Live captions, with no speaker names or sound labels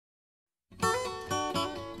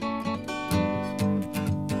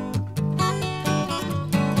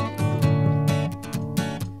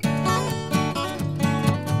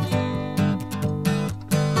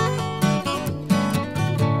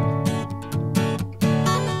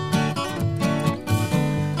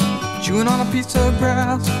chewing on a piece of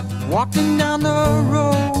grass, walking down the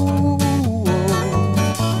road.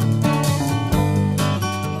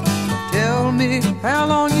 Tell me, how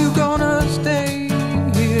long you gonna stay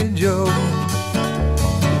here, Joe?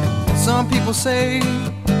 Some people say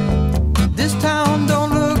this town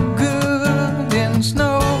don't look good in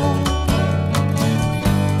snow.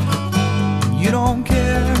 You don't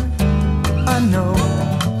care, I know.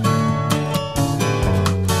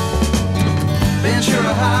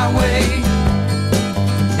 Ventura Highway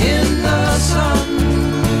in the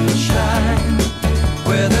sunshine,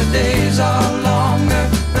 where the days are longer,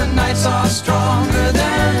 the nights are stronger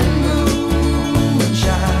than moonshine.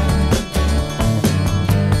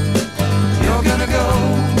 You're gonna go,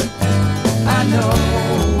 I know.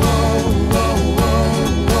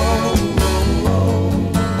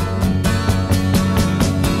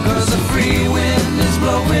 Cause the free wind is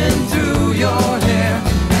blowing through your hair,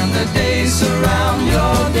 and the days surround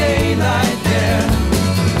your daylight there.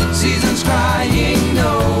 Seasons crying,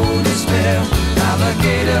 no despair.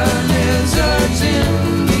 Alligator lizards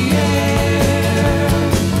in the air,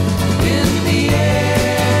 in the air.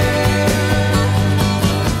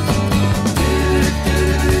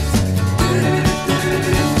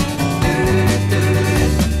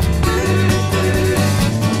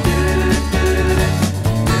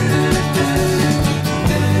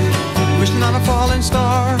 Wishing on a falling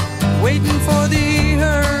star, waiting for the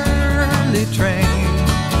early train.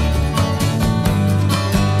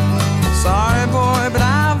 Sorry boy, but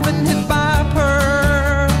I've been hit by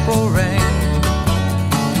purple rain.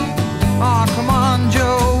 Aw, come on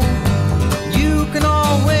Joe, you can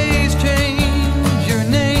always change your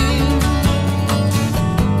name.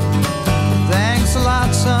 Thanks a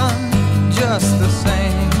lot son, just the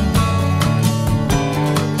same.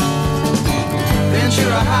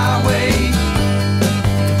 Ventura Highway